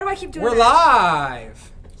I keep doing We're that?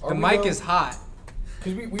 live. Are The we mic though? is hot.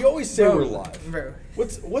 Because we always say Bro, we're live. bro.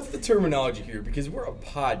 What's the terminology here? Because we're a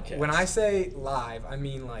podcast. When I say live, I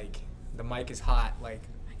mean like the mic is hot. Like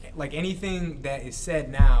anything that is said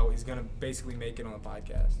now is gonna basically make it on the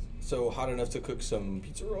podcast. So hot enough to cook some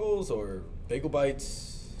pizza rolls or bagel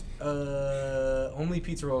bites? Only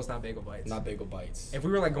pizza rolls, not bagel bites. Not bagel bites. If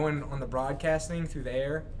we were like going on the broadcasting through the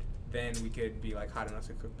air, then we could be like hot enough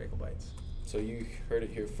to cook bagel bites. So you heard it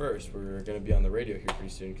here first. We're going to be on the radio here pretty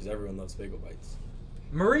soon because everyone loves bagel bites.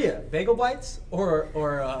 Maria, bagel bites or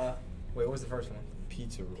wait, what was the first one?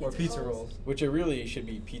 Pizza rolls. Or pizza rolls. Which it really should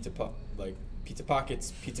be pizza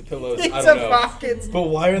pockets, pizza pillows. I Pizza don't know. pockets. But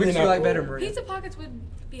why are Which they do not? you like better, Maria? Pizza pockets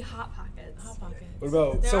would be hot pockets. Hot pockets. What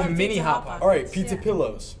about So mini hot pockets. all right, pizza Yeah.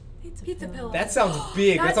 pillows? Pizza pillows. That sounds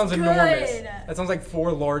big. That That's sounds good. enormous. That sounds like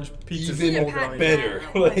 4 large pizzas Even folded on each better.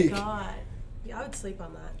 Oh my Like god. Yeah, I would sleep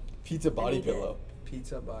on that. pizza body need it. pillow.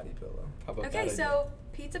 Pizza body pillow How about Okay, that? so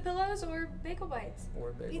pizza pillows or bagel bites?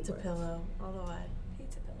 or bagel Pizza bites. pillow, all the way.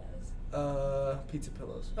 Pizza pillows. Pizza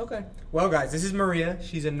pillows. Okay. Well, guys, this is Maria.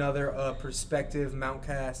 She's another prospective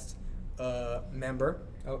Mountcast member,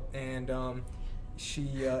 and she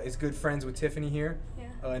is good friends with Tiffany here.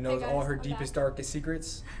 Yeah. Knows Hey, all guys, her I'm deepest, back. darkest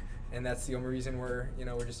secrets, and that's the only reason we're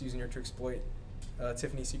just using her to exploit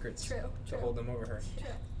Tiffany's secrets. True, To true. hold them over her.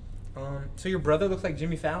 True. So your brother looks like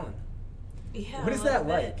Jimmy Fallon. Yeah. What is a that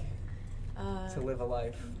little like bit. to live a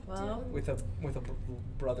life Well, with a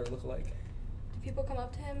brother look-alike? Do people come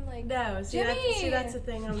up to him like, no. See, Jimmy! that's the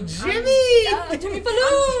thing. Jimmy! Jimmy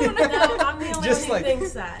Falloon! No, I'm the only Just one who like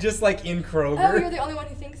thinks that. just like in Kroger. Oh, you're the only one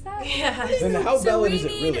who thinks that? Yeah. Then how So valid we is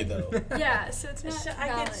it need- really though? Yeah, so it's not I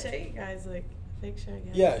valid. could show you guys like picture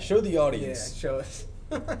again. Yeah, show the Yeah, audience. show us.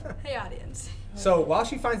 Hey, audience. So while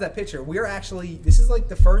she finds that picture, this is like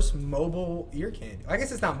the first mobile ear candy. I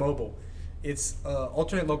guess it's not mobile. It's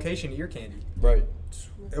alternate location ear candy. Right.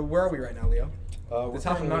 Where are we right now, Leo? We're The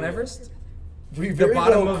top of Mount currently- Everest? We The very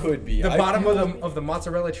bottom well of could be. the I bottom feel- of the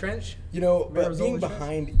mozzarella trench? You know, but Arizona being Trench?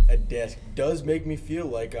 behind a desk does make me feel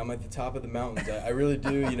like I'm at the top of the mountains. I really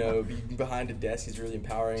do. You know, being behind a desk is really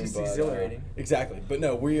empowering. Just but, exhilarating. Exactly. But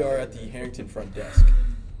no, we are at the Harrington front desk.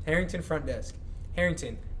 Harrington front desk.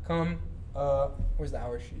 Harrington, come. Where's the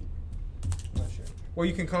hour sheet? I'm not sure. Well,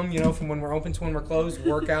 you can come, from when we're open to when we're closed,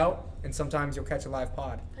 work out, and sometimes you'll catch a live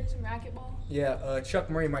pod. Play some racquetball. Yeah, Chuck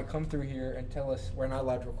Murray might come through here and tell us we're not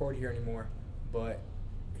allowed to record here anymore, but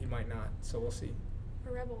he might not, so we'll see.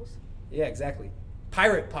 We're rebels. Yeah, exactly.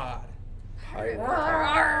 Pirate Pod. Pirate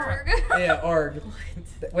Arrgh. Yeah, arg.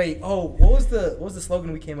 Wait, what was the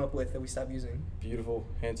slogan we came up with that we stopped using? Beautiful,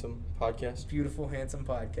 handsome podcast. Beautiful, handsome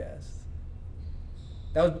podcast.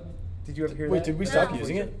 That was. Did you ever hear that? Wait, did we stop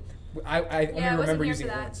using it? I Yeah, I only wasn't remember here using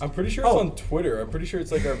for it that. once. I'm pretty sure it's Oh. on Twitter. I'm pretty sure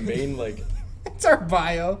it's like our main It's our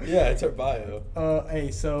bio. Yeah, it's our bio.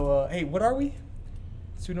 Hey, what are we?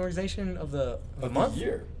 Student organization of the month?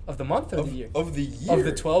 year. Of the month or Of the year? Of the year. Of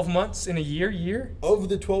the 12 months in a year? Of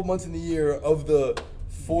the 12 months in the year, of the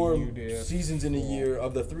 4 Beautiful. seasons in a year,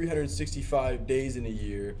 of the 365 days in a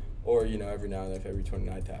year, or, every now and then if every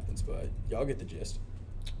 29th happens, but y'all get the gist.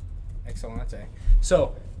 Excellente.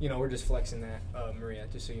 So, we're just flexing that, Maria,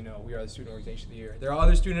 just so you know, we are the student organization of the year. There are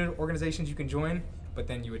other student organizations you can join, but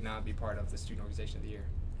then you would not be part of the student organization of the year.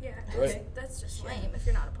 Yeah, Right. that's just lame if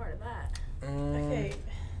you're not a part of that. Okay.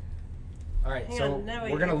 All right, Hang so on, now we're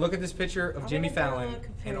wait. going to look at this picture of I'm Jimmy gonna do a Fallon, little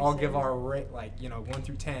and I'll give comparison. our rate, 1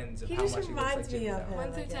 through 10s of He how just much he looks like reminds me Jimmy of Fallon. him.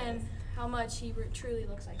 1 through I 10, guess. how much he truly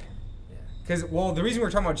looks like him. Because, the reason we're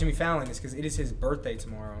talking about Jimmy Fallon is because it is his birthday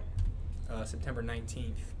tomorrow, September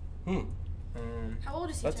 19th. How old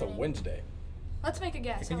is he That's a turning? Wednesday. Let's make a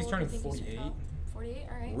guess. I think he's How old turning do you think he's 48. 48,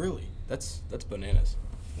 all right. Really? That's bananas.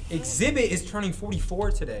 Exhibit is turning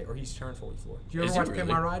 44 today, or he's turned 44. Do you Is ever he watch Pimp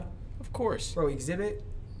My really? Ride? Of course. Bro, Exhibit,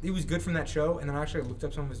 he was good from that show, and then I actually looked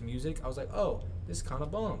up some of his music. I was like, oh, this kind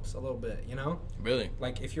of bumps a little bit, Really?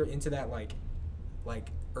 Like, if you're into that, like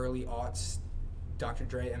early aughts, Dr.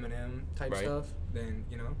 Dre, Eminem type Right. stuff, then,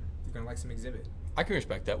 you're going to like some Exhibit. I can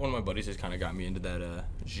respect that. One of my buddies has kind of got me into that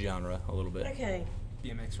genre a little bit. Okay,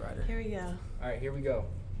 BMX rider. here we go. All right, here we go.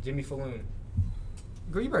 Jimmy Falloon.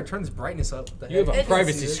 Girl, you better turn this brightness up. What the You have heck? a It's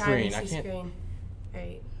privacy a screen. privacy I can't. screen.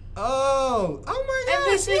 Right. Oh my And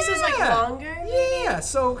gosh. his face was, like, yeah. longer, maybe? Yeah,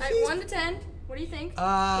 so All right, he's 1 to 10, what do you think?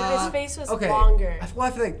 His face was okay. longer. I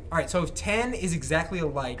feel like, all right, so if 10 is exactly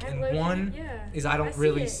alike I and literally- 1 yeah, is I don't I see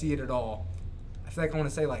really it. see it at all, I feel like I want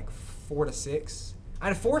to say 4 to 6.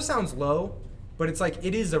 4 sounds low, but it's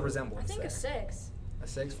it is a I resemblance think there. a 6. A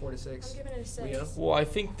 6, 4 to 6. I'm giving it a 6. Leo? Well, I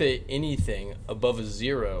think that anything above a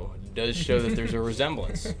 0 does show that there's a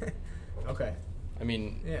resemblance. Okay. I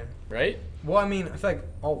mean, Yeah. right? Well, I mean, I feel like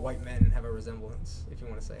all white men have a resemblance, if you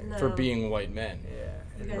want to say it. No. For being white men. Yeah.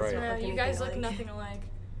 You and- guys Right. don't No, look you guys look anything alike. nothing alike.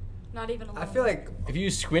 Not even a I little. feel like If you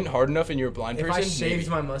squint hard enough and you're a blind if person, I shaved maybe.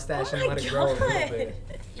 my mustache Oh and my let it grow a little God. bit.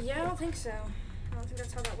 Yeah, I don't think so. I don't think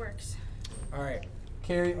that's how that works. All right.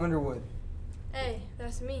 Carrie Underwood. Hey,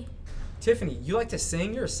 that's me. Tiffany, you like to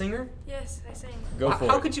sing? You're a singer? Yes, I sing. Go for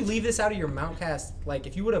How it. could you leave this out of your Mountcast? Like,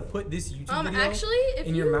 if you would have put this YouTube video Actually, if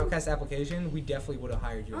in you your Mountcast application, we definitely would have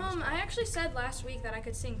hired you. on the spot. I actually said last week that I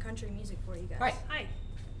could sing country music for you guys. Hi.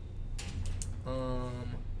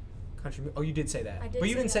 Country. Oh, you did say that. I did But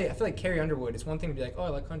you say didn't say. that. I feel like Carrie Underwood. It's one thing to be like, oh, I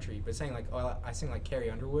like country, but saying like, oh, I sing like Carrie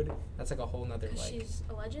Underwood. That's like a whole nother Because like. she's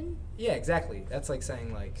a legend. Yeah, exactly. That's like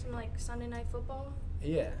saying like, Some like Sunday Night Football.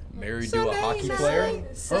 yeah. Married to a hockey night. player?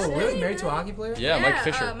 Oh, really? Married to a hockey player? Yeah, Mike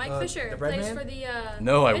Fisher. Mike Uh, Fisher the bread plays man? for the.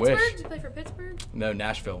 No, I Pittsburgh? wish. Does he play for Pittsburgh? No,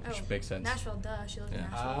 Nashville, Oh, which makes sense. Nashville, duh. She lives in Yeah.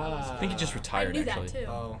 Nashville. I think he just Ah. retired, I knew actually. that too.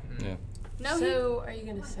 Oh. Mm. Yeah. No, So, are you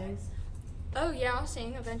gonna sing? Oh yeah, I'll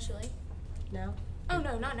sing eventually. No. Oh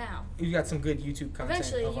no, not now. You got some good YouTube content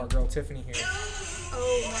Eventually, of you- our girl Tiffany here.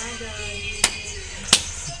 Oh my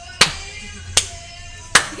god.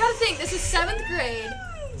 You gotta think, this is 7th grade.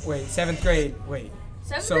 Wait, 7th grade. Wait.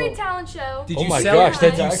 7th So- grade talent show. Did Oh you my sell, gosh,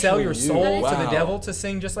 did that's you sell actually your you. soul to the Wow. devil to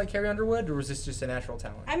sing just like Carrie Underwood, or was this just a natural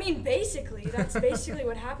talent? I mean, basically, that's basically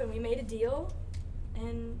what happened. We made a deal,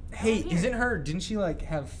 and Hey, I'm here. didn't she like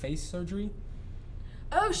have face surgery?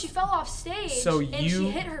 Oh, she fell off stage, So and you- she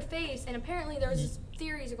hit her face, and apparently there was Y- this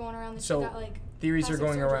theories are going around that So, she got like. Theories are plastic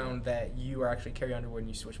going surgery. around that you are actually Carrie Underwood and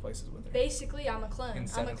you switch places with her. Basically, I'm a clone. In I'm a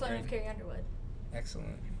 7th clone grade. of Carrie Underwood.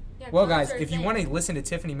 Excellent. Yeah, Well, clones guys, are a if you thing. want to listen to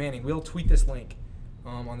Tiffany Manning, we'll tweet this link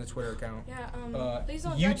on the Twitter account. Yeah, please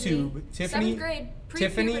don't judge YouTube, me. Tiffany 7th grade,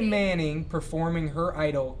 Tiffany pre-puberty. Manning performing her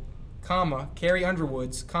idol, comma Carrie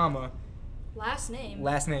Underwood's, comma Last name.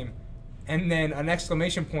 last name, and then an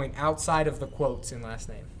exclamation point outside of the quotes in last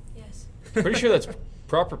name. Yes. Pretty sure that's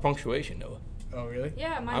proper punctuation, Noah. Oh, really?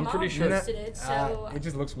 Yeah, my I'm mom pretty sure- posted it, so it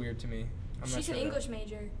just looks weird to me. I'm not she's sure an though. English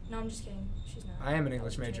major. No, I'm just kidding. She's not. I am an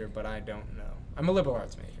English major, but I don't know. I'm a liberal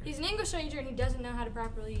arts major. He's an English major and he doesn't know how to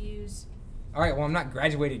properly use. All right, well, I'm not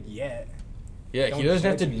graduated yet. Yeah, Don't he doesn't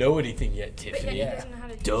have to judge me. know anything yet, But yeah, Tiffany. he Yeah. doesn't know how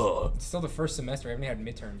to use. Duh. It's still the first semester. I haven't had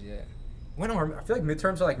midterms yet. When are I feel like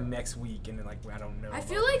midterms are like next week, and then like I don't know. I about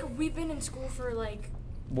feel like we've been in school for like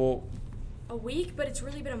Well, a week, but it's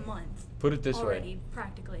really been a month put it this already, way.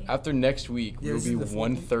 practically. After next week, Yeah, we'll this be is the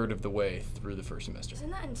 1/3 of the way through the first semester.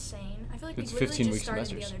 Isn't that insane? I feel like It's we literally 15-week just started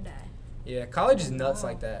semesters. the other day. Yeah, college is nuts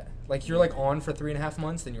like that. Like you're like on for 3.5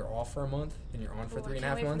 months, then you're off for a month, then you're on for Oh, I three and a can't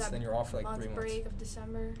half wait for months, that then you're off for like month 3 months. break of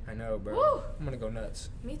December. I know, bro. Woo! I'm gonna go nuts.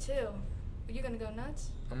 Me too. Are you gonna go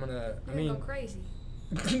nuts? I'm gonna. You're I gonna mean, go crazy.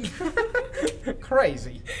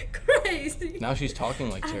 crazy. Crazy. Now she's talking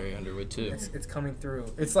like Carrie Underwood too. It's coming through.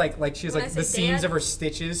 It's like she's When I like the say seams dad- of her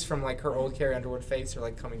stitches from like her old Carrie Underwood face are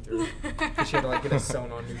like coming through. And she had to like get a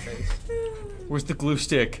sewn on new face. Where's the glue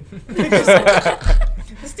stick?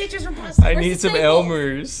 The stitches are busted. I Where's need the some staple?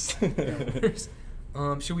 Elmers.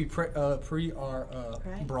 Should we pre our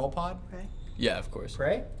Pray? brawl pod? Right? Yeah, of course.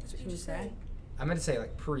 Pray? That's what you Should we just pray? said. I meant to say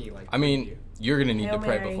like pre, like. I mean, you're gonna need Hail to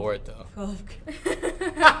pray Mary. before it though. Full of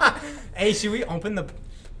Hey, should we open the?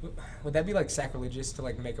 Would that be like sacrilegious to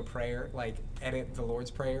like make a prayer, like edit the Lord's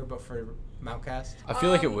Prayer, but for Mountcast? I feel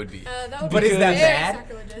like it would be. That would But be is that very bad?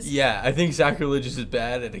 sacrilegious. Yeah, I think sacrilegious is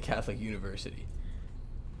bad at a Catholic university.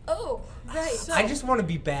 Oh, right. I just want to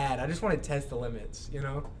be bad. I just want to test the limits, you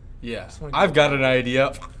know. Yeah, Just wanna I've get- got an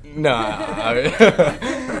idea. Nah.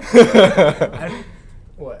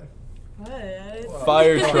 What? What?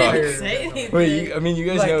 Fire I truck. didn't say anything. Wait, I mean, you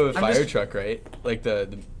guys Like, know a I'm fire just- truck, right? Like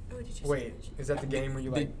the Oh, did you say Wait, that? is that the game where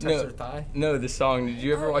you like The- touch no. their thigh? no, the song. Did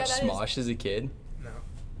you ever Oh, watch yeah, that is- Smosh as a kid? No.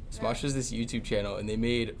 Smosh was this YouTube channel, and they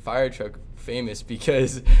made fire truck famous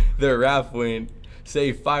because their rap went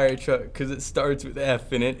say fire truck because it starts with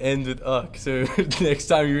F and it ends with uck. So next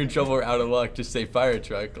time you're in trouble or out of luck, just say fire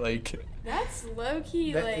truck. Like That's low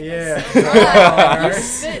key, That- like. yeah. so fun. You Alright.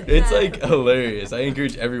 spit it's that. like hilarious. I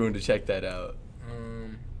encourage everyone to check that out.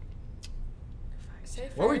 Say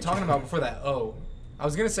What were we fire talking truck. about before that? Oh, I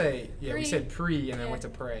was gonna say we Pre. said pre and then Yeah. went to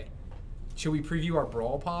pray. Should we preview our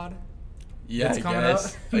brawl pod? Yeah, that's I coming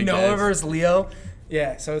guess. up. I Noah guess. versus Leo.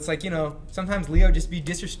 Yeah, so it's like sometimes Leo just be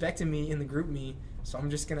disrespecting me in the group me, so I'm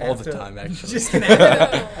just gonna All have the to, time, actually. Just gonna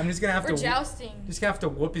have I'm just gonna have We're to jousting. just gonna have to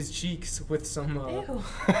whoop his cheeks with some. Ew.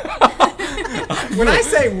 When I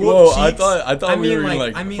say whoop Whoa, cheeks, I thought we were gonna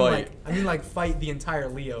like I mean fight. like fight the entire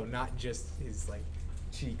Leo, not just his like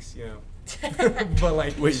cheeks, but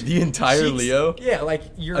like Wait, the entire cheeks- Leo? Yeah, like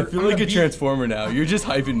you're. I feel I'm like gonna a beat- transformer now. You're just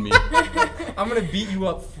hyping me. I'm gonna beat you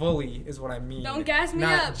up fully, is what I mean. Don't gas me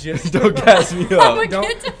Not up. Just Don't gas me I'm up. a Don't-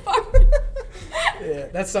 kid to fart. Yeah,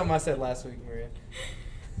 that's something I said last week, Maria.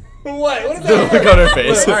 What? What is The that? look on her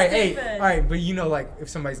face. Look, all right, hey, Stupid. all right, but you know, like if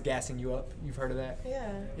somebody's gassing you up, you've heard of that.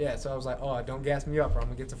 Yeah. Yeah, so I was like, oh, don't gas me up, or I'm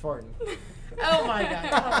gonna get to farting. Oh my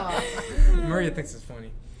god. Come on. Maria thinks it's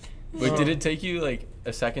funny. Wait, did it take you like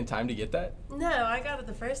a second time to get that? No, I got it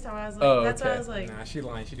the first time. I was like, Oh, that's why I okay. was like, Nah, she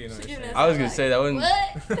lying. She didn't She understand. didn't I was gonna say that wasn't.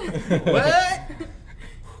 What? What?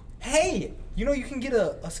 Hey, you know you can get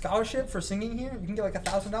a scholarship for singing here. You can get like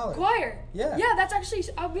 $1,000. Choir. Yeah. Yeah, that's actually. Me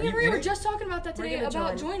Are you and Maria in were it? just talking about that We're today gonna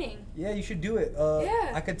about join. joining. Yeah, you should do it.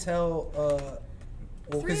 Yeah. I could tell.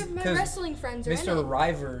 Well, 3 of my wrestling friends are in Mr. it.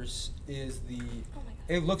 Rivers is the. Oh my god.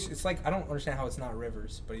 It looks. It's like I don't understand how it's not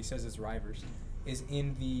Rivers, but he says it's Rivers. Is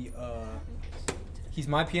in the. He's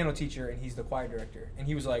my piano teacher and he's the choir director. And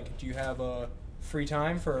he was like, "Do you have free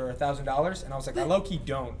time for $1,000?" And I was like, "I low key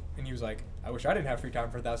don't." And he was like, "I wish I didn't have free time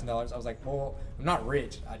for $1,000." I was like, "Well, I'm not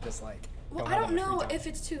rich. I just like." Well, don't I have don't that much know free time." if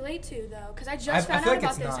it's too late to though, because I just I found feel out like about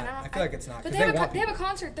it's this. not. And I feel like it's not, But 'cause they they have, want they have a people.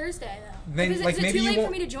 concert Thursday though. Then, is like, it maybe too you late for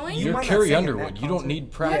won't- me to join? you You're might not Carrie sing in Underwood. that You don't concert.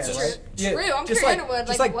 need practice. True, I'm just Carrie like, Underwood,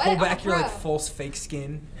 Just like, like what? pull I'm a back your like pro. false fake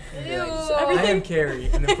skin. And be Ew. like, So I am Carrie,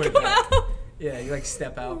 and then put it back. Yeah, you like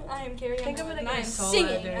step out. I am Carrie think I'm Underwood, gonna and get I a am solo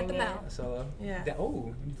singing during at the it. mouth. Solo. Yeah.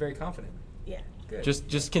 Oh, you're very confident. yeah. Good.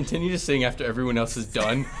 Just continue to sing after everyone else is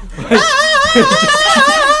done.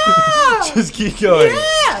 Just keep going.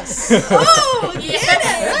 Yes. Oh,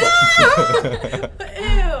 yeah.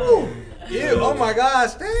 Ew. Ew. Oh my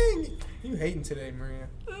gosh. Dang. You hating today, Maria?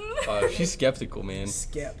 She's skeptical, man.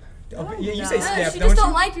 Skep. Oh, but yeah, you no. say No, skep, she don't just you?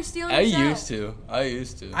 don't like you stealing I your show.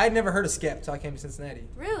 used to. I had never heard of skep till I came to Cincinnati.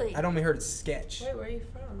 Really? I'd only heard of sketch. Wait, where are you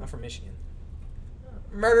from? I'm from Michigan.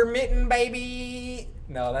 Murder mitten, baby.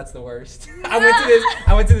 No, that's the worst.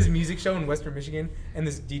 I went to this music show in Western Michigan, and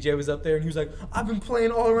this DJ was up there, and he was like, "I've been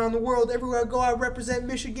playing all around the world. Everywhere I go, I represent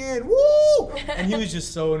Michigan. Woo!" And he was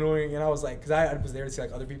just so annoying, and I was like, because I was there to see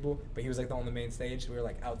like other people, but he was like on the main stage. So we were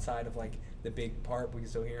like outside of like the big part, but we could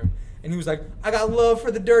still hear him. And he was like, "I got love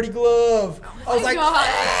for the dirty glove." I was my like, God.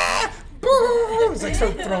 "Ah!" I was like,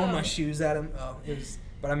 started throwing my shoes at him. Oh, it was.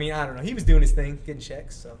 But I mean, I don't know. He was doing his thing, getting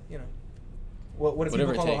checks. So you know, what do Whatever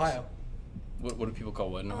people it call takes. Ohio? What do people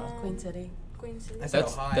call what in Ohio? Queen City. Queen City. I said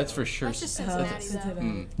That's Ohio. for sure. That's just Oh, Cincinnati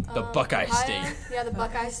Cincinnati. though. The Buckeye Ohio? State. Yeah, the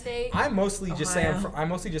Buckeye State. I mostly just say Ohio. I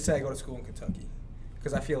mostly just say I go to school in Kentucky,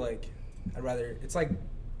 because I feel like I'd rather. It's like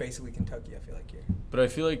basically Kentucky. I feel like here. But I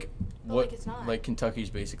feel like But, what like, it's not. like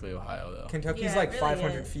Kentucky's basically Ohio though. Kentucky's Yeah, like it really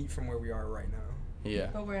 500 is. feet from where we are right now. Yeah.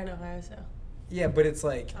 But we're in Ohio, so Yeah, but it's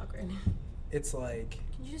like awkward.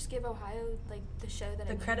 Can you just give Ohio like the show that The it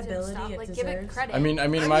needs credibility and stop? it Like give it deserves. credit. I mean,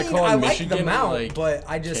 am I I calling like Michigan the Mount, like but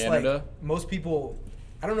I just Canada? like most people.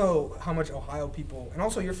 I don't know how much Ohio people, and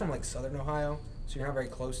also you're from like Southern Ohio, so you're not very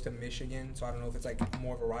close to Michigan. So I don't know if it's like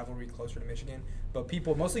more of a rivalry closer to Michigan. But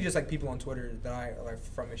people, mostly just like people on Twitter that are like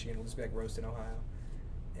from Michigan, will just be like roasting Ohio,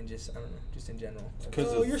 and just I don't know, just in general. Like,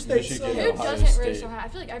 'Cause oh, of your state's Michigan, so Who Ohio doesn't State. roast Ohio? I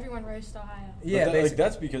feel like everyone roasts Ohio. Yeah, But basically.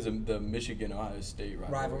 that's because of the Michigan Ohio State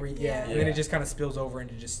rivalry. Yeah, Yeah. and then Yeah. it just kind of spills over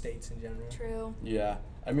into just states in general. True. Yeah,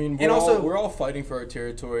 I mean, And also- we're all fighting for our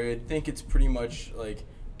territory. I think it's pretty much like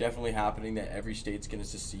definitely happening that every state's gonna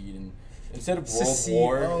secede, and instead of world Secede,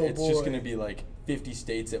 war, oh it's just boy. gonna be like 50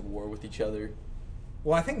 states at war with each other.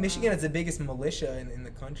 Well, I think Michigan is the biggest militia in the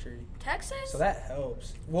country, Texas? so that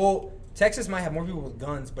helps. Well, Texas might have more people with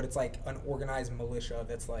guns, but it's like an organized militia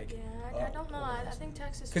that's like. Yeah, I don't know. I think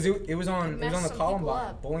Texas. Because it was on mess the some people Columbine,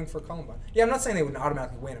 up. Bowling for Columbine. Yeah, I'm not saying they would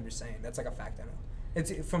automatically win. I'm just saying that's like a fact I know.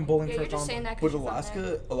 It's from Bowling Yeah, for you're just saying Columbine. that But because you're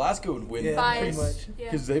from there. Alaska would win Yeah, Bias. pretty much. Yeah.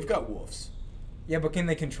 because they've got wolves. Yeah, but can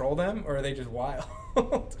they control them, or are they just wild?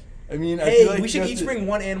 I mean, I Hey, feel like we should just each to- bring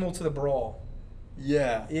one animal to the brawl.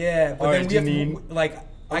 Yeah. Yeah, but All then right, we have Janine. to like.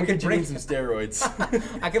 I I'm could gonna bring need some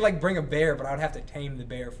steroids. I could like bring a bear, but I would have to tame the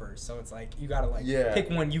bear first. So it's like you gotta like Yeah. pick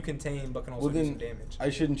one you can tame, but can also Well, do then some damage. I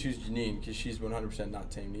shouldn't choose Janine because she's 100% not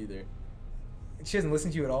tamed either. She doesn't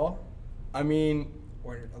listen to you at all, I mean,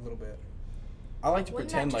 or a little bit. I like to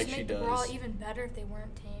Wouldn't pretend that like just she make the brawl does. even better if they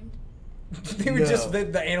weren't tamed? They would No. just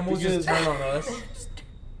the animals just Because- turn on us.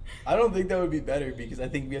 I don't think that would be better because I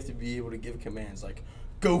think we have to be able to give commands like,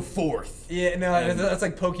 go forth. Yeah, no, And- that's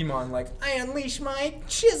like Pokemon. Like, I unleash my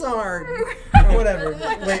Chizard or whatever.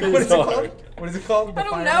 Wait, what is it called? Charizard. What is it called? I The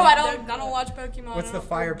don't fire know. one? I don't watch Pokemon. What's I the don't-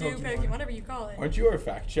 fire or do Pokemon? Whatever you call it. Aren't you our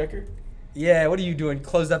fact checker? Yeah, what are you doing?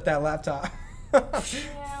 Closed up that laptop.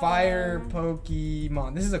 Fire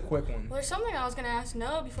Pokemon. This is a quick one. Well, there's something I was gonna ask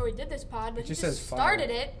Noah before we did this pod, but It he just just says fire. started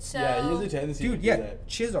it. So Yeah, he has a tendency Dude, to do yeah, that.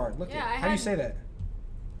 Chizard. Look Yeah, at I How do you had- say that?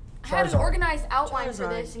 I had an Charizard. organized outline for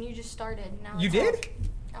Charizard. this, and you just started. Now You it's did?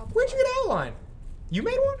 off. out. Where'd you before. get an outline? You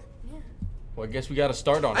made one? Yeah. Well, I guess we got to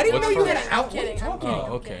start on it. I didn't What's know you first? had an outline. kidding, I'm What are you kidding, talking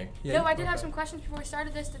I'm Oh, okay. kidding. Yeah, No, I did okay. have some questions before we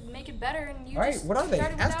started this to make it better, and you All right, just what are they?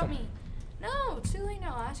 started Ask without them. me. No, it's too late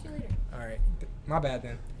now. I'll ask you later. All right. My bad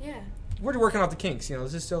then. Yeah. We're working out the kinks. You know,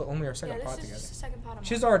 this is still only our second Yeah, pod this is together. just the second pod. I'm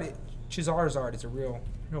on. Charizard is a real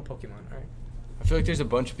Pokemon, all right? I feel like there's a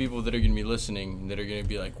bunch of people that are going to be listening that are going to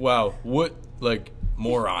be like, wow, what, like,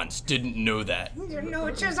 morons didn't know that. No,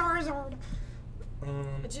 Charizard.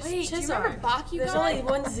 It's just Wait, do you remember Charizard. Bakugan? There's only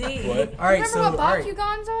one Z. What? All Do you right, remember so what all right.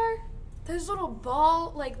 Bakugans are? Those little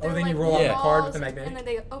ball, like they're then like you roll out the balls, card with the and magnetic? then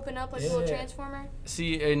they open up like a little Yeah. transformer.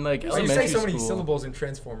 See, in, like, Why you elementary say so many school, syllables in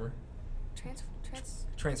Transformer? Transformer.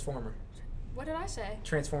 Transformer. What did I say?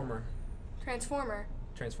 Transformer. Transformer.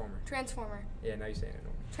 Transformer. Transformer. Yeah, now you're saying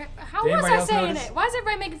it. How Did was anybody I else saying notice? it? Why is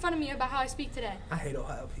everybody making fun of me about how I speak today? I hate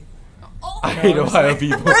Ohio people. Oh, I hate No, I'm just Ohio like-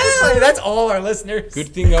 people. Honestly, that's all our listeners. Good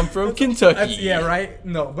thing I'm from Kentucky. Yeah, right?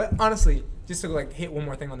 No, but honestly, just to like hit one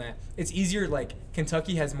more thing on that, it's easier, like,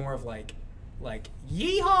 Kentucky has more of like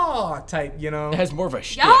yeehaw type, you know? It has more of a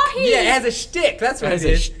shtick. Yahi! Yeah, it has a shtick. That's what It has it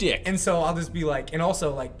a is. shtick. And so I'll just be like, and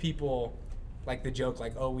also like people, like the joke,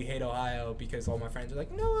 like, oh, we hate Ohio because all my friends are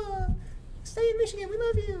like, no, stay in Michigan, we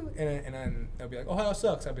love you. And then they'll be like, Ohio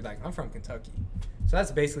sucks. I'll be like, I'm from Kentucky. So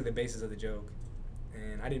that's basically the basis of the joke.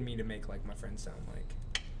 And I didn't mean to make like my friends sound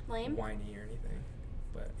like Lame. whiny or anything.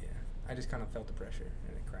 But yeah, I just kind of felt the pressure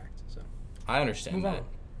and it cracked. So I understand move that. on.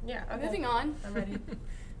 Yeah. Okay. Moving on. I'm ready.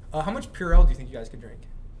 How much Purell do you think you guys could drink?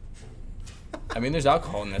 I mean, there's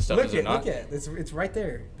alcohol in that stuff, is it not? Look at it. It's right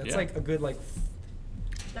there. That's Yeah. like a good like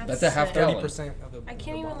That's a half sick. gallon. 30% of the. I of can't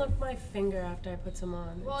the even bottle. lick my finger after I put some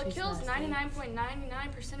on. Well, it tastes kills nasty.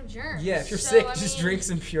 99.99% of germs. Yeah, if you're So, sick, I just mean- drink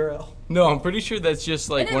some Purell. No, I'm pretty sure that's just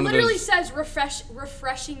like And it one of literally those. says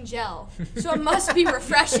refreshing gel. So it must be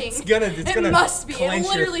refreshing. It's it gonna must be. It quench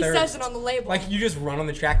your literally says thirst. it on the label. Like you just run on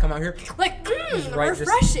the track, come out here, Like, just right- just-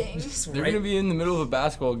 refreshing. just They're right- gonna be in the middle of a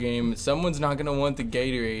basketball game. Someone's not gonna want the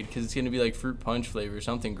Gatorade because it's gonna be like fruit punch flavor or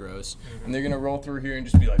something gross, and they're gonna roll through here and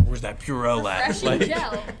just be like, "Where's that Purell at?" Refreshing Like,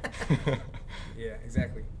 gel. Yeah,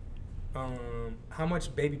 exactly. How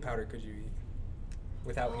much baby powder could you eat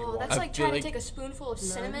without any Oh, water? that's I like feel trying like- to take a spoonful of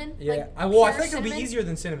cinnamon. Yeah, Like, I pure feel like it would be cinnamon. easier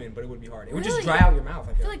than cinnamon, but it would be hard. It would just Really? dry out your mouth.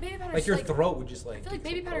 I I feel feel like baby powder like is your like, throat would just like. I feel like get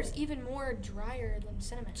baby so powder is cold. even more drier than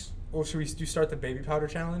cinnamon. Or should we do start the baby powder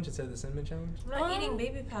challenge instead of the cinnamon challenge? I'm not eating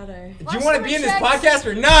baby powder. Do Well, you want to be in this cinnamon podcast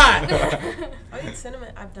or not? I eat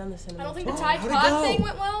cinnamon. I've done the cinnamon. I don't think the Oh, Tide how'd it Pod go? thing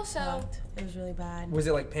went well, so. Sucked. It was really bad. Was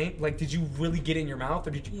it like pain? Like, did you really get it in your mouth,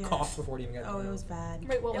 or did you Yes. cough before it even got? in Oh, your it mouth? was bad.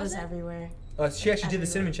 Wait, what it was was it? everywhere. She actually did the Everywhere.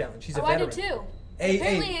 cinnamon challenge. She's a Oh, I veteran. did too. Hey,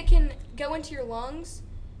 Apparently, hey. it can go into your lungs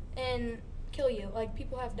and kill you. Like,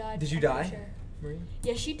 people have died. Did you I'm pretty die? Sure. Maria?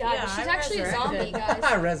 Yeah, she died. Yeah, but she's I actually a zombie, resurrected.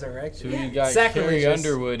 guys. Resurrection. So you got Carrie Sacrilegious.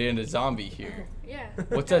 Underwood and a zombie here. Yeah.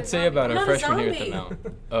 What's that say about I'm our not a freshman here at the zombie.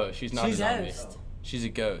 Mount? Oh, she's not She's a a zombie. ghost. She's a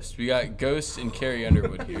ghost. We got Ghost and Carrie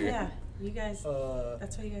Underwood here. Yeah, you guys. Uh,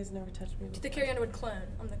 That's why you guys never touched me. The before. Carrie Underwood clone.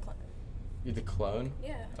 I'm the clone. You're the clone?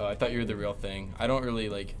 Yeah. Oh, I thought you were the real thing. I don't really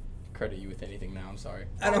like credit you with anything now. I'm sorry.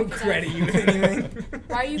 I don't credit you with anything.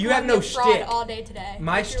 Why are you, You calling have me no a fraud shtick. all day today?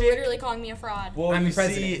 My Like, shtick? You're literally calling me a fraud. Well, I'm you the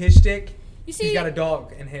president. see- His shtick. You see, He's got a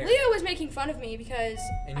dog and hair. Leo was making fun of me because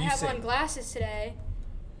And I you have sing. on glasses today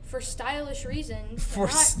for stylish reasons. For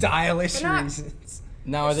They're not stylish they're not- reasons.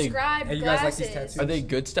 Now, are they prescribed Hey, you guys like glasses. these tattoos? are they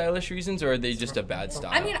good stylish reasons or are they just a bad style?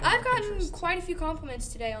 I mean, I've gotten Pinterest. quite a few compliments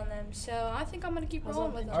today on them, so I think I'm gonna keep I was rolling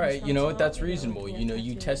on with them. all right, you know what? That's Yeah, reasonable. yeah, You know,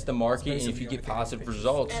 you tattoo. test the market, and if Especially you if you get wanna take positive pictures.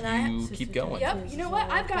 results, And I- you keep going. Yep. You know what?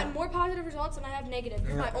 I've gotten more positive results than I have negative. You're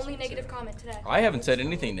Yeah, my that's only what I'm negative saying. comment today. I haven't said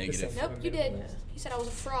anything negative. Listen. Nope, you did. Yeah. He said I was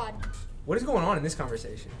a fraud. What is going on in this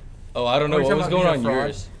conversation? Oh, I don't know Are we what talking was about going on being a fraud?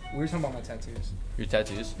 yours. We were talking about my tattoos. Your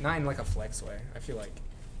tattoos. Not in like a flex way. I feel like,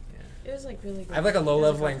 yeah. It was like really good. I have like a low It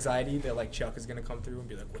was level like- anxiety that like Chuck is gonna come through and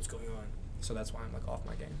be like, "What's going on?" So that's why I'm like off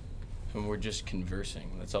my game. And we're just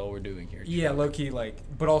conversing. That's all we're doing here. Yeah, low key like,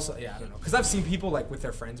 but also yeah, I don't know, cause I've seen people like with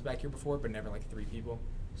their friends back here before, but never like 3 people.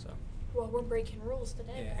 So Well, we're breaking rules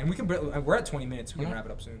today. yeah, and we can we're at 20 minutes. We can Mhm. wrap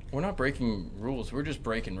it up soon. We're not breaking rules. We're just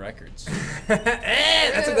breaking records.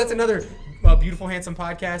 That's another beautiful handsome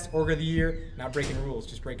podcast. Org of the year. Not breaking rules,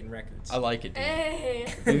 just breaking records. I like it, dude.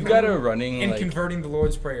 Hey. We've got a running And like. converting the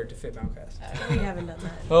Lord's Prayer to fit Mountcast. We haven't done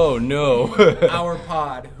that. Oh no. Our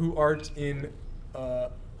pod, who art in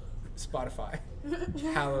Spotify,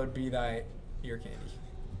 hallowed be thy ear candy.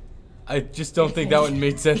 I just don't think that one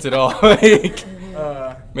made sense at all. Like,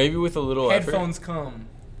 maybe with a little Headphones come,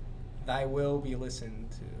 thy will be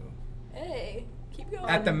listened to. Hey. Keep going.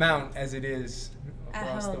 At the mount as it is At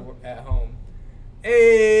across home. at home.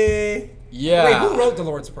 Hey. Yeah. Wait, who wrote the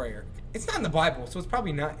Lord's Prayer? It's not in the Bible, so it's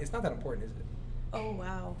probably not. It's not that important, is it? Oh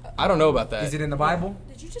wow. I don't know about that. Is it in the Bible?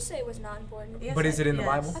 Did you just say it was not important? Yes, But is it in the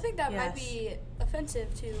yes. Bible? I think that might Yes. be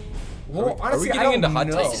offensive to. Well, Are we honestly, I getting don't into hot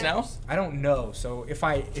know. takes now? I don't know. So if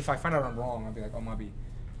I find out I'm wrong, I'll be like, oh, my B.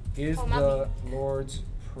 Is Oh, my the Lord's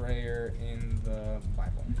Prayer in the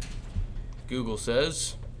Bible? Google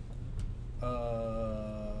says.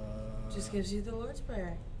 Just gives you the Lord's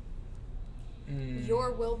Prayer.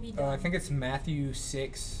 Your will be done. I think it's Matthew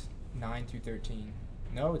 6:9-13.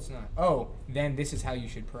 No, it's not. Oh, then this is how you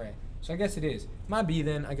should pray. So I guess it is. My B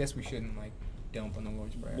then. I guess we shouldn't like dump on the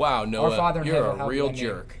Lord's Prayer. Wow, Noah, Our Father in you're heaven, a hallowed be real thy name.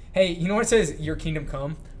 jerk. Hey, you know what it says? Your kingdom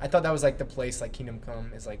come. I thought that was like the place, like kingdom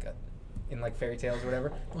come is like in like fairy tales or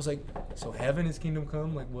whatever. I was like, so heaven is kingdom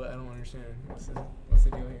come? Like what? I don't understand. What's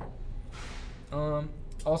the deal here?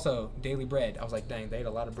 Also, daily bread. I was like, dang, they ate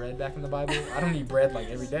a lot of bread back in the Bible. I don't eat bread like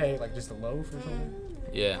every day, like just a loaf or something.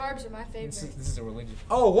 Yeah. Carbs are my favorite. This is a religion.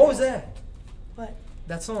 Oh, what was that? What?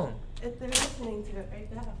 That song. They're listening to it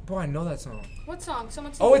right now. Bro, I know that song. What song?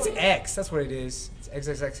 Someone sing Oh, it's it. X. That's what it is. It's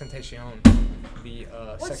XXXTentacion, the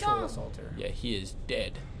What sexual song? assaulter. Yeah, he is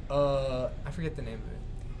dead. I forget the name of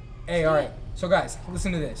it. Hey, all right. So, guys,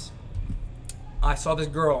 listen to this. I saw this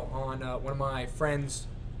girl on one of my friends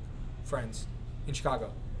in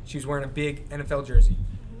Chicago. She was wearing a big NFL jersey.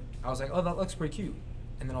 I was like, oh, that looks pretty cute.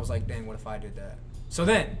 And then I was like, dang, what if I did that? So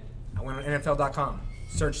then I went on NFL.com,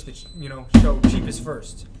 searched the show cheapest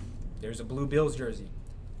first. There's a Blue Bills jersey.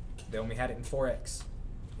 They only had it in 4X.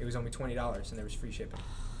 It was only $20, and there was free shipping.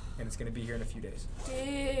 And it's gonna be here in a few days.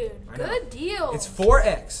 Dude, I know. good deal. It's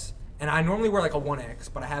 4X, and I normally wear like a 1X,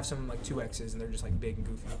 but I have some like 2Xs, and they're just like big and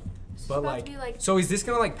goofy. But about like, to be, like- so is this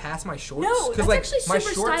gonna like pass my shorts? No, that's like actually my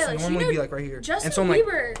super shorts stylish. You normally know, be like right here. Justin and so I'm like,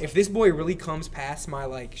 Bieber- if this boy really comes past my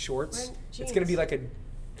like shorts, Wear it's jeans. gonna be like a.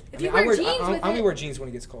 If I you mean, wear jeans I with only it- wear jeans when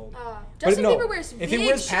it gets cold. But Justin no, Bieber wears if big it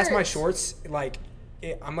wears past my shirts. shorts, like,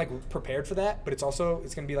 I'm like prepared for that. But it's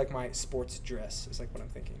gonna be like my sports dress. Is like what I'm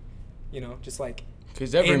thinking. Just like.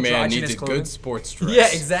 Because every man needs androgynous a clothing. good sports dress. Yeah,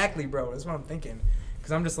 exactly, bro. That's what I'm thinking.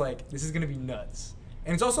 Because I'm just like, this is gonna be nuts.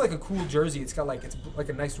 And it's also like a cool jersey. It's got like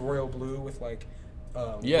a nice royal blue with like.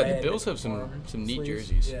 Yeah, the red Bills have some arm neat sleeves.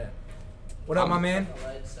 jerseys. Yeah. What up, my man? The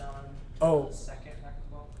lights on. Oh. The second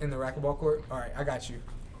racquetball. In the racquetball court? All right, I got you.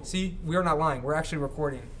 See, we are not lying. We're actually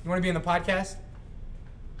recording. You want to be in the podcast?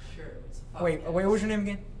 Sure. It's a Wait, podcast. what was your name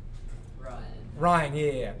again? Ryan. Ryan.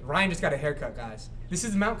 Yeah. Ryan just got a haircut, guys. This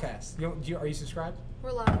is the Mountcast. Are you subscribed?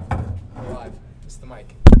 We're live. We're live. This is the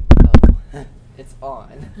mic. Oh, it's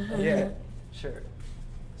on. Yeah. Sure.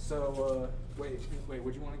 So, wait.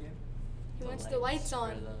 What'd you want again? He wants the lights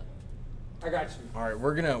on. I got you. All right,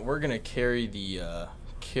 we're gonna carry the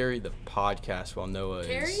podcast while Noah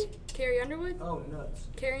Carrie? is. Carrie Underwood? Oh, nuts.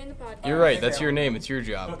 Carrying the podcast. You're right. That's your name. It's your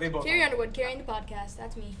job. They both. Carrie Underwood, carrying the podcast.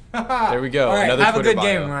 That's me. There we go. All right, Another have Twitter a good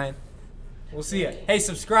bio. game, Ryan. We'll see ya. Hey,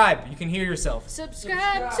 subscribe. You can hear yourself.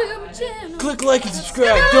 Subscribe to my channel. Click like and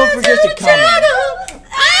subscribe. Don't forget to comment.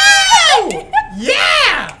 Ow!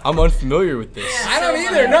 Yeah! I'm unfamiliar with this. I don't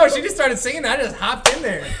either. No, she just started singing. I just hopped in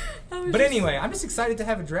there. I was But just- anyway, I'm just excited to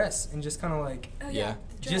have a dress and just kind of like Oh, Yeah.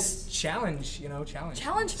 the just dress. challenge.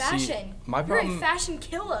 Challenge fashion. my You're problem- a fashion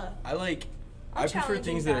killer. I I'm prefer challenging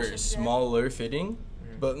things that are fashion today. smaller fitting,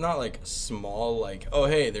 but not like small. Like, oh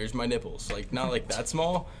hey, there's my nipples. Like not like that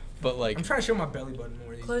small, but like. I'm trying to show my belly button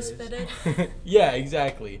more these Close days. fitted. Yeah,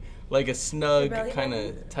 exactly. Like a snug, Your belly kind button?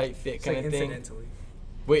 of tight fit It's kind like of thing. incidentally.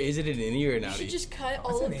 Wait, is it an innie or an You should outie? just cut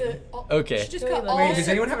all an of the. idiot. Okay. You should just Wait, cut wait, all. Wait, does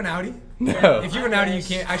anyone have an Audi? No. If you're an Audi, you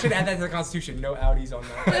can't. I should add that to the Constitution. No Audis on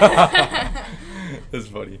that. That's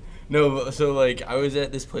funny. No, but, so like I was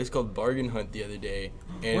at this place called Bargain Hunt the other day.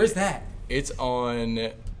 And Where's that? It's on.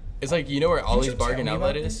 It's like where Ollie's you tell Bargain me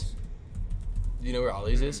Outlet about is. this? Do you know where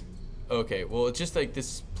Ollie's is? Okay, well it's just like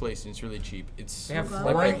this place and it's really cheap. It's They have like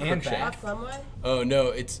flooring a and Crookshank. back. Off Glenway? Oh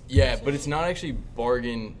no, but it's not actually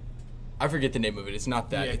bargain. I forget the name of it. It's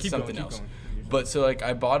not that. Yeah, it's keep something going, keep else. going. But so like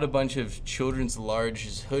I bought a bunch of children's large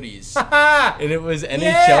hoodies. Ha! And it was NHL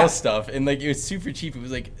Yeah! stuff, and like it was super cheap. It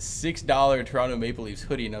was like $6 Toronto Maple Leafs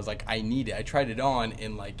hoodie, and I was like, I need it. I tried it on,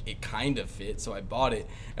 and like it kind of fit, so I bought it.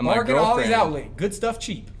 And my Bargain Ollie's girlfriend, Outlet. Good stuff,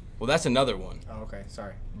 cheap. well, that's another one, Oh, okay.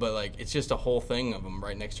 Sorry. but like it's just a whole thing of them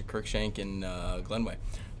right next to Crookshank and Glenway.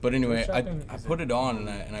 But anyway, I Crookshank put it on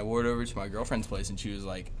and I wore it over to my girlfriend's place, and she was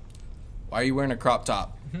like, "Why are you wearing a crop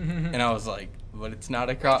top?" And I was like, "But it's not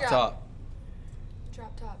a crop Raindrop. top."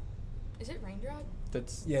 Drop top. Is it raindrop?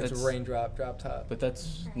 That's Yeah, it's that's, a raindrop, drop top. But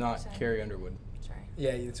that's Right, not sorry. Carrie Underwood. Sorry.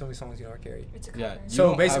 Yeah, it's the only songs you know are Carrie. It's a cover. Yeah, you So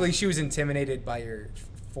don't basically, have- she was intimidated by your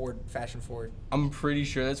fashion Ford. I'm pretty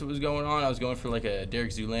sure that's what was going on. I was going for like a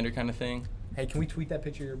Derek Zoolander kind of thing. Hey, can we tweet that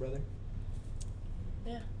picture of your brother?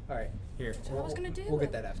 Yeah. All right, here. That's what I was gonna do. We'll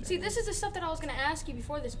get that after. See, this is the stuff that I was gonna ask you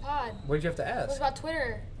before this pod. What did you have to It was ask? about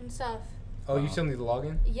Twitter and stuff. Oh, you still need the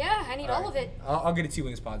login? Yeah, I need all of it. I'll get it to you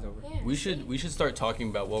when this pod's over. Yeah, We see? should start talking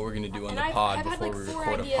about what we're gonna do on And the I've pod had, before like, we 4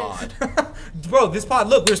 record ideas. a pod. Bro, this pod,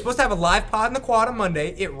 look, we were supposed to have a live pod in the quad on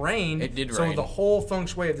Monday. It rained. It did so rain. the whole feng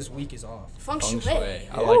shui of this week is off. Feng Feng Shui. shui. I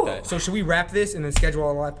Yeah. like that. So should we wrap this and then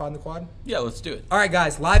schedule a live pod in the quad? Yeah, let's do it. All right,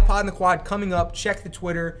 guys, live pod in the quad coming up. Check the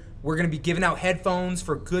Twitter. We're going to be giving out headphones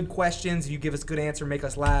for good questions. If you give us a good answer, make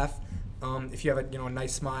us laugh. If you have a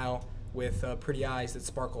nice smile with pretty eyes that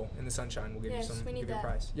sparkle in the sunshine, we'll give Yes, you some. we need give you a that.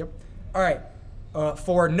 prize. Yep. All right.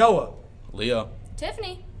 For Noah. Leo.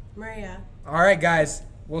 Tiffany. Maria. All right, guys.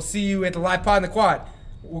 We'll see you at the live pod in the quad.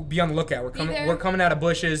 We'll be on the lookout. Be there. We're coming out of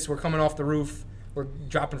bushes. We're coming off the roof. We're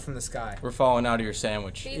dropping from the sky. We're falling out of your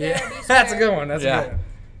sandwich. Be there, be That's a square. good one. That's Yeah. a good one.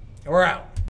 We're out.